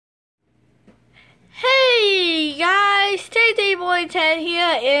boy 10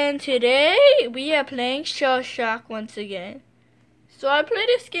 here, and today we are playing Shell Shock once again. So I play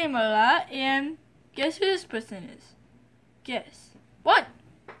this game a lot, and guess who this person is? Guess. What?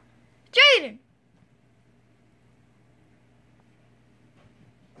 Jaden!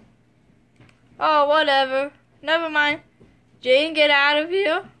 Oh, whatever. Never mind. Jaden, get out of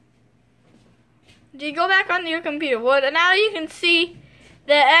here. Jaden, go back onto your computer. Well, now you can see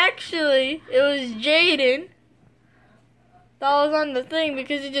that actually it was Jaden that was on the thing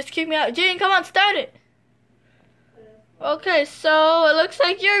because it just kicked me out. Jaden, come on, start it. Okay, so it looks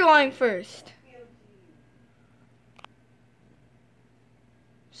like you're going first.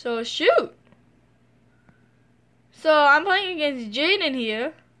 So shoot. So I'm playing against Jaden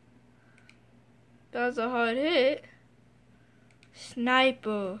here. That was a hard hit.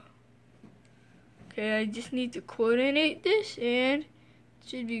 Sniper. Okay, I just need to coordinate this and it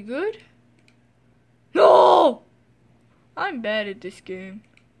should be good. No! I'm bad at this game.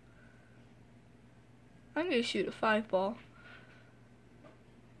 I'm gonna shoot a 5-ball.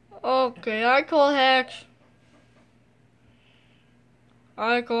 Okay, I call hacks.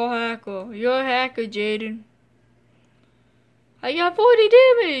 I call hacker. You're a hacker, Jaden. I got 40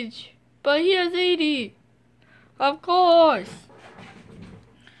 damage, but he has 80. Of course.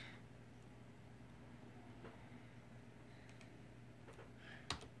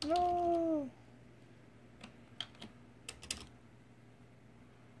 No.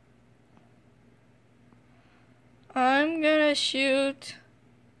 I'm gonna shoot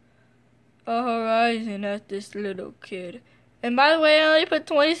a horizon at this little kid. And by the way, I only put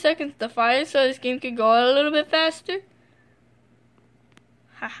 20 seconds to fire so this game could go a little bit faster.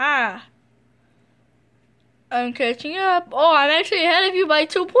 Haha. I'm catching up. Oh, I'm actually ahead of you by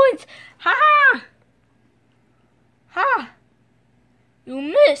 2 points. Haha. Ha. You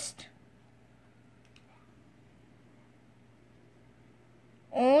missed.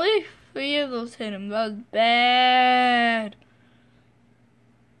 Only 3 of those hit him. That was bad.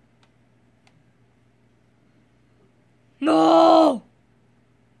 No!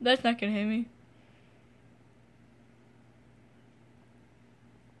 That's not gonna hit me.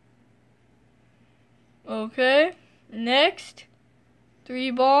 Okay. Next.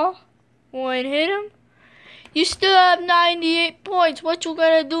 3-ball. 1 hit him. You still have 98 points. What you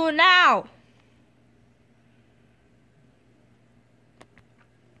gonna do now?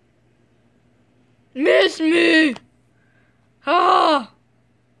 Miss me! Ah!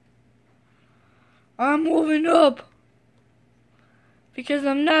 I'm moving up because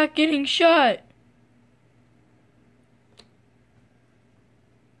I'm not getting shot.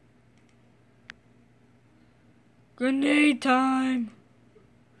 Grenade time!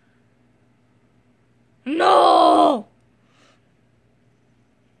 No!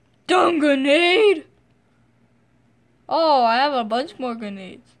 Dumb grenade! Oh, I have a bunch more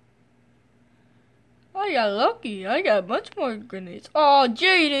grenades. I got lucky. I got a bunch more grenades. Oh,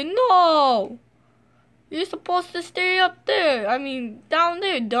 Jaden, no! You're supposed to stay up there. I mean, down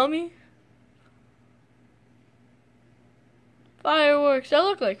there, dummy. Fireworks. That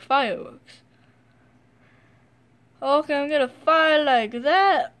look like fireworks. Okay, I'm gonna fire like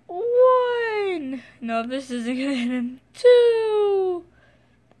that. 1. No, this isn't gonna hit him. 2,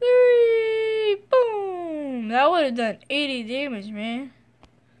 3. Boom. That would have done 80 damage, man.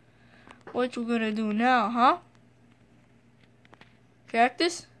 What you gonna do now, huh?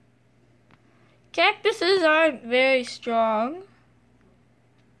 Cactus? Cactuses aren't very strong.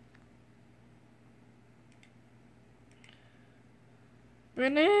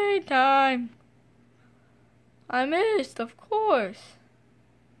 Grenade time. I missed, of course.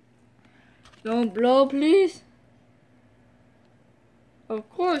 Don't blow, please. Of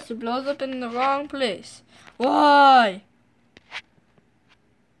course, it blows up in the wrong place. Why?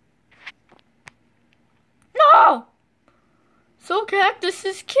 No! So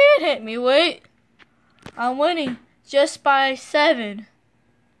Cactus's can't hit me. Wait. I'm winning just by 7.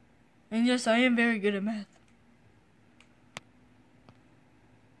 And yes, I am very good at math.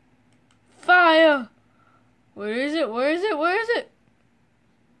 Fire! Where is it? Where is it? Where is it?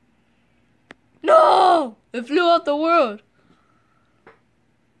 No! It flew out the world.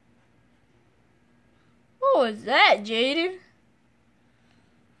 What was that, Jaden?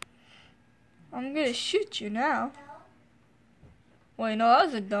 I'm gonna shoot you now. Wait, no, that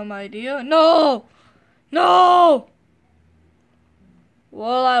was a dumb idea. No! No!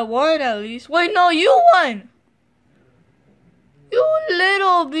 Well, I won at least. Wait, no, you won! You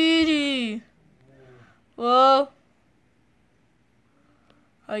little bitty. Well,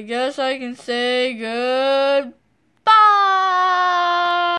 I guess I can say goodbye.